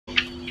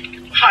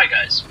Hi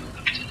guys,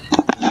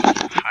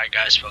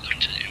 welcome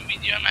to the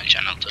video on my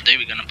channel. Today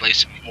we're gonna play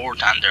some more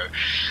Thunder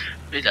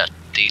with a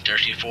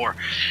T-34.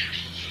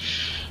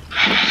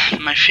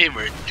 My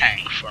favorite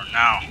tank for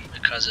now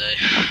because I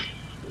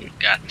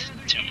got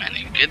too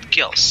many good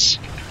kills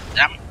with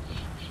them,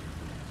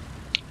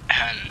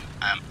 and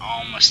I'm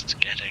almost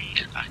getting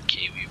a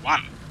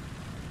KV-1.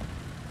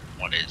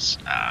 What is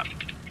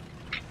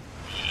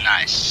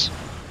nice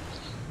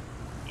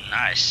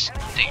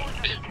thing.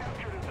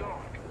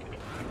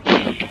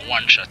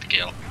 One shot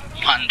kill.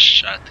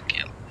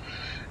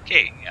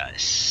 Okay,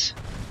 guys,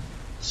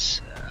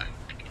 let's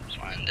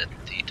find the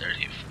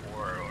T-34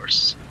 or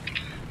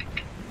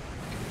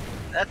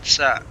that's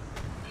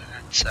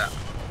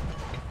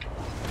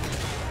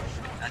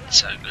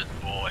a good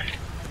boy.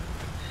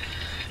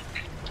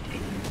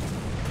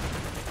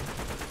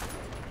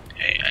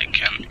 Hey, I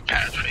can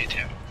penetrate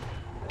him.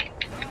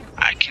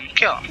 I can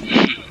kill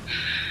him.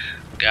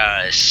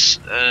 Guys,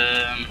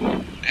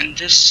 in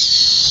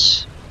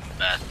this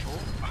battle,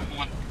 I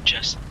want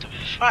just to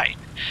fight.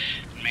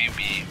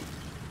 Maybe,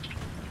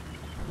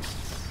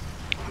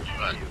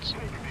 but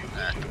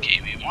that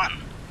KV-1.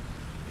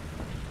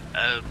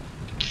 I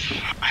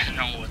don't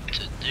know what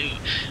to do.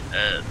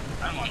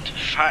 I want to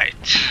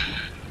fight.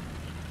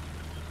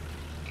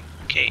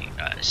 Okay,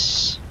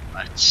 guys,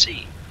 let's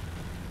see.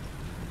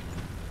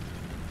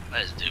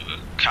 Let's do a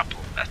couple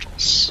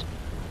battles.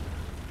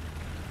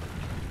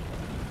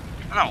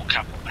 No,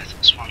 couple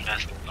battles, one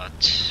battle,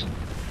 but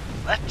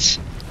let's.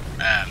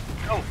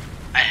 Oh,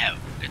 I have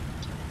a good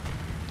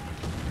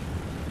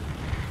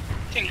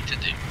thing to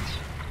do.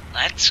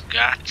 Let's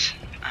get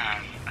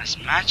as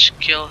much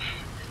kill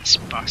as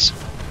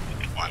possible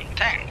with one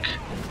tank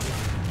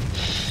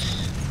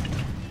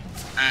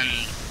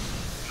and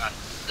not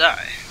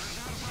die.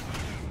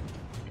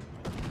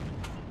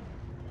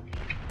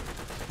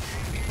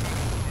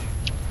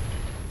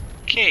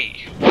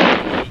 Okay,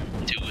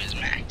 2 is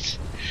max.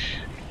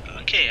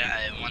 Okay,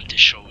 I want to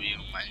show you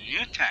my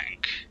new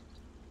tank,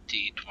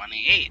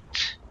 T-28.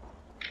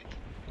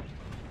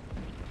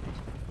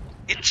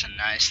 It's a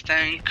nice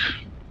tank,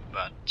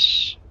 but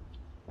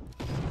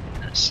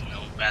there's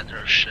no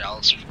better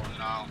shells for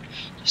now.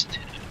 Just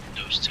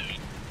those two.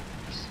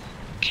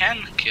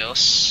 Can kill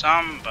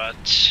some,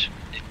 but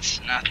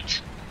it's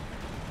not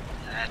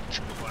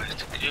that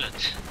quite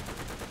good.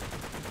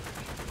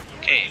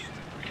 Okay.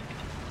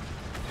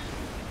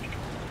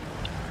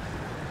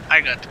 I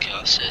got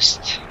kill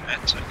assist,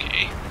 that's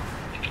okay.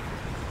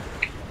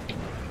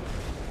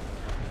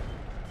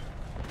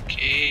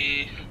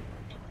 Okay,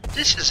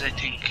 this is, I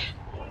think,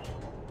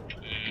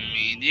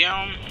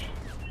 medium.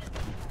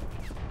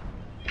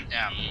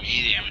 Yeah,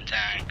 medium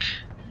tank.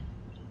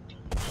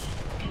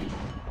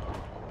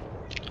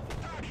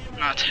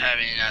 Not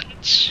having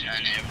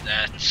any of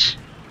that.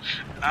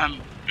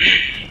 I'm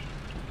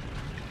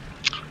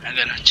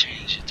gonna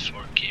change it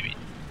for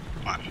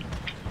KV-1.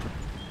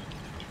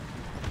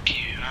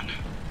 KV-1.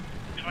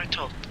 Have I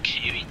told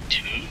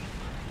KV-2?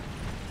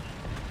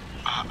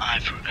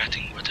 I'm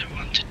forgetting what I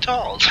want to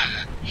told.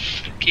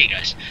 Okay,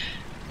 guys,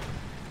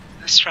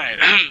 let's try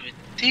with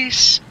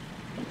this.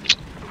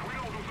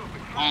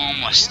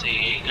 Almost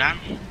a gun.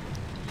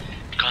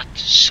 Got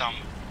some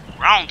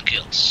round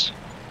kills.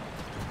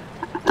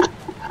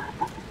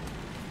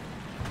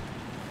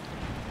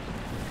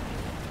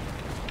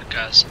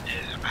 Because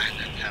I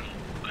didn't have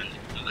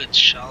good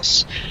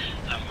shells,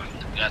 I want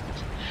to get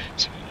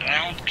some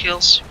round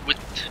kills with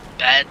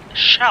bad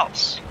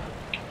shells.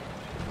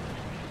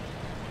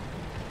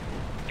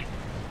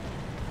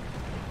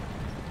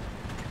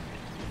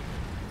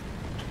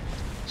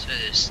 So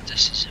this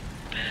is a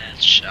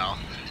bad shell.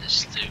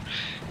 This dude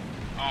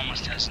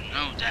almost has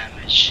no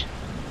damage.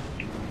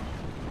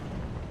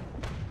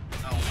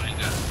 Oh my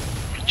god,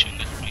 what you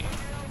got me?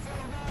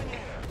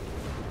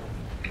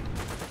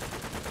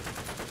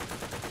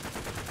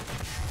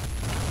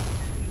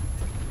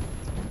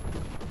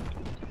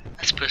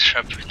 Let's push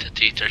up with the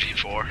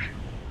T-34.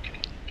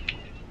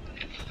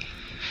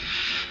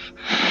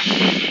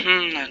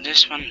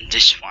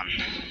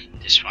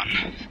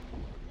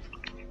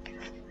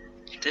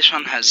 This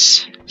one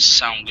has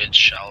some good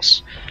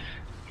shells,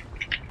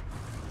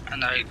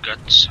 and I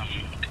got some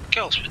good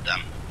kills with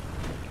them.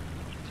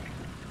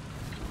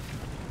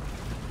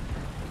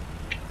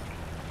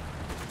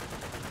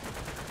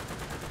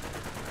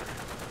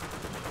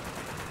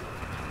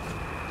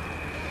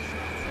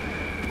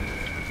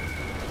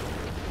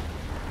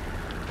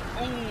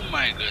 Oh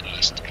my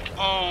goodness,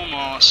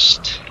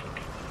 almost.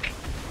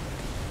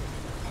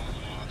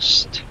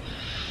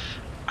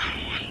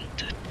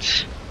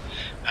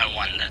 I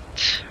want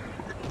that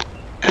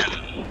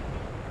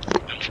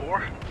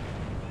M4.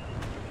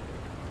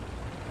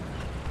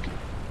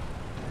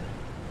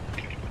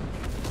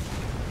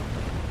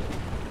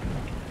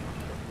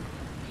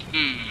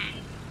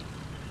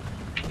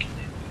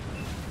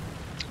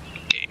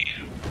 Okay,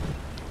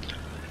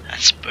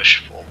 let's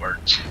push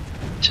forward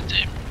to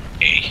the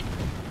A.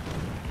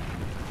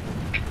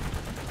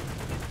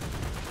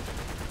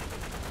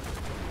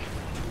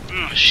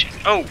 Oh shit!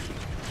 Oh,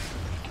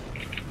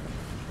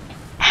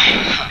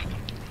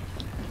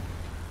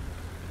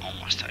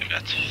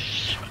 got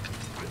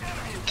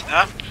fucked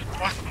up.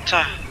 What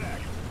the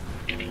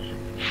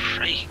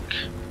freak?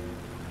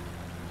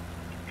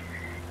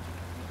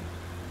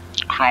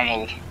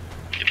 Cromwell,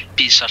 you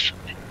piece of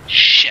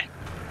shit.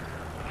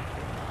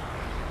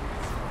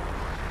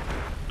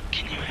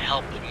 Can you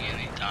help me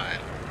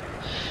anytime?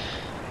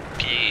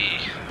 Okay,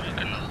 we're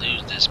gonna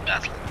lose this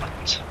battle,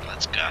 but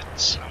let's get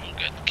some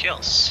good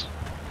kills.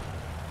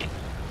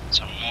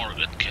 Some more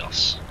good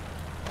kills.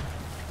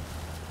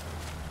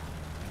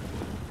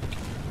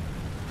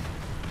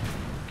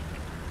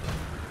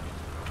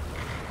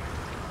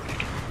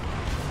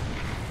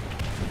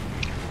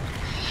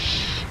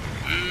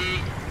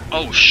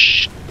 Oh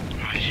shit,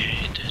 I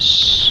hate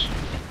this.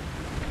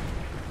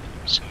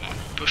 Someone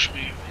pushed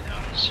me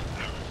without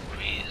a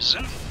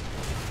reason.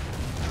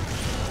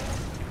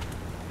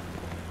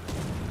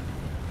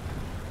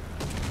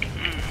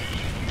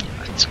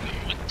 Let's go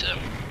with the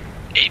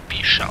AP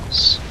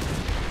shells.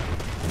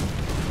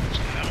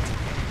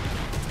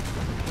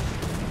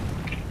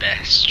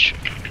 Best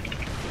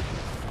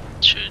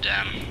to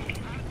them.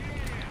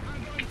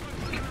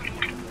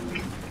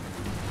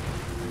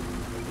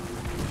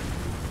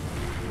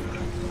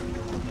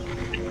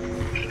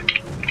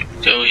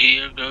 Go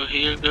here, go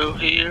here, go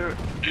here.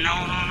 No,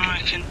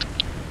 I can't.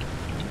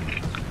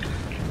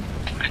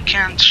 I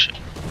can't.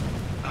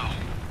 Oh.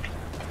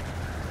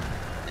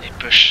 They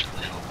push a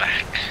little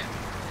back.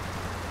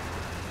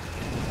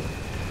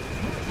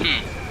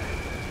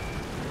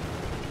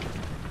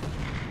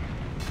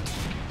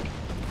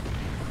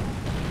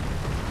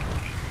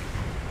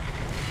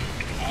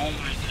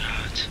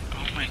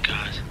 Oh my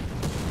god.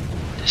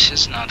 This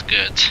is not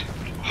good.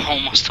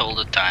 Almost all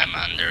the time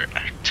under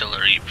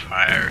artillery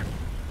fire.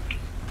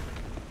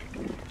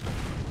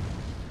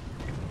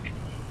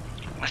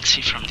 Let's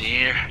see from the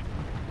air.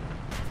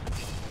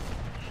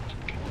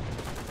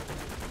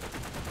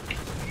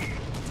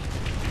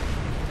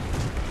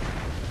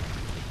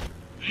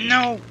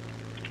 No!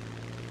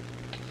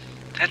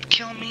 That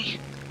killed me.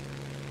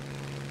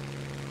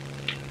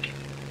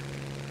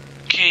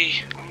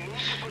 Okay.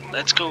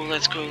 Let's go.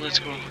 Let's kill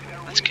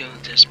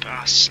this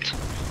bastard.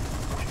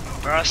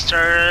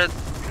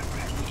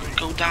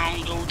 Go down.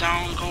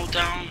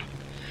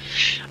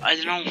 I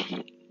don't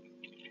know.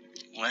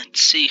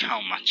 Let's see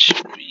how much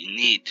we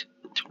need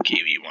to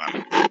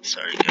KV1.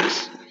 Sorry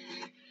guys.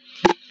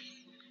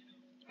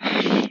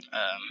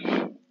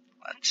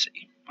 Let's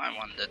see. I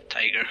want the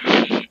tiger.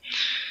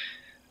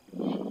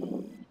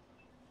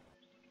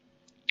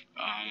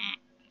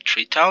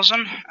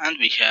 3000, and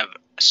we have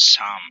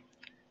some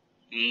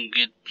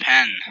good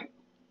pen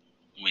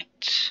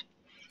with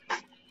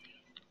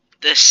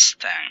this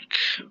tank.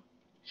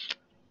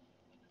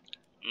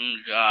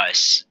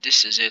 Guys,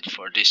 this is it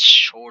for this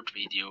short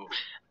video.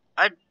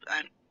 I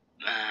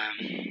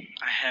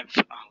have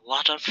a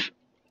lot of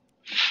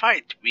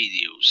fight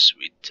videos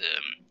with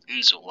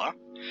Inzula,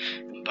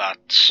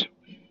 but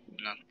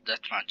not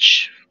that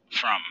much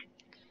from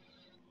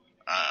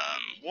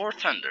War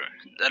Thunder.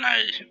 Then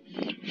I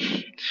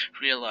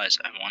realized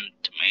I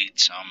wanted to make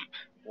some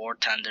War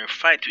Thunder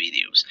fight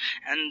videos,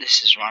 and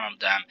this is one of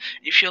them.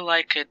 If you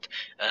like it,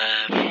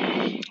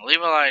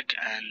 leave a like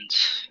and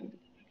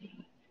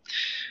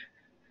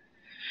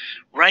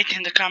write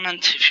in the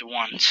comment if you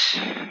want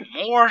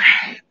more.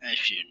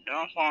 If you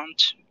don't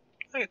want,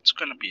 it's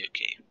gonna be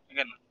okay. I'm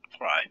gonna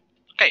cry.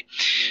 Okay,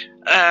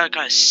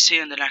 guys, see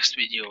you in the next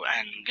video,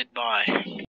 and goodbye.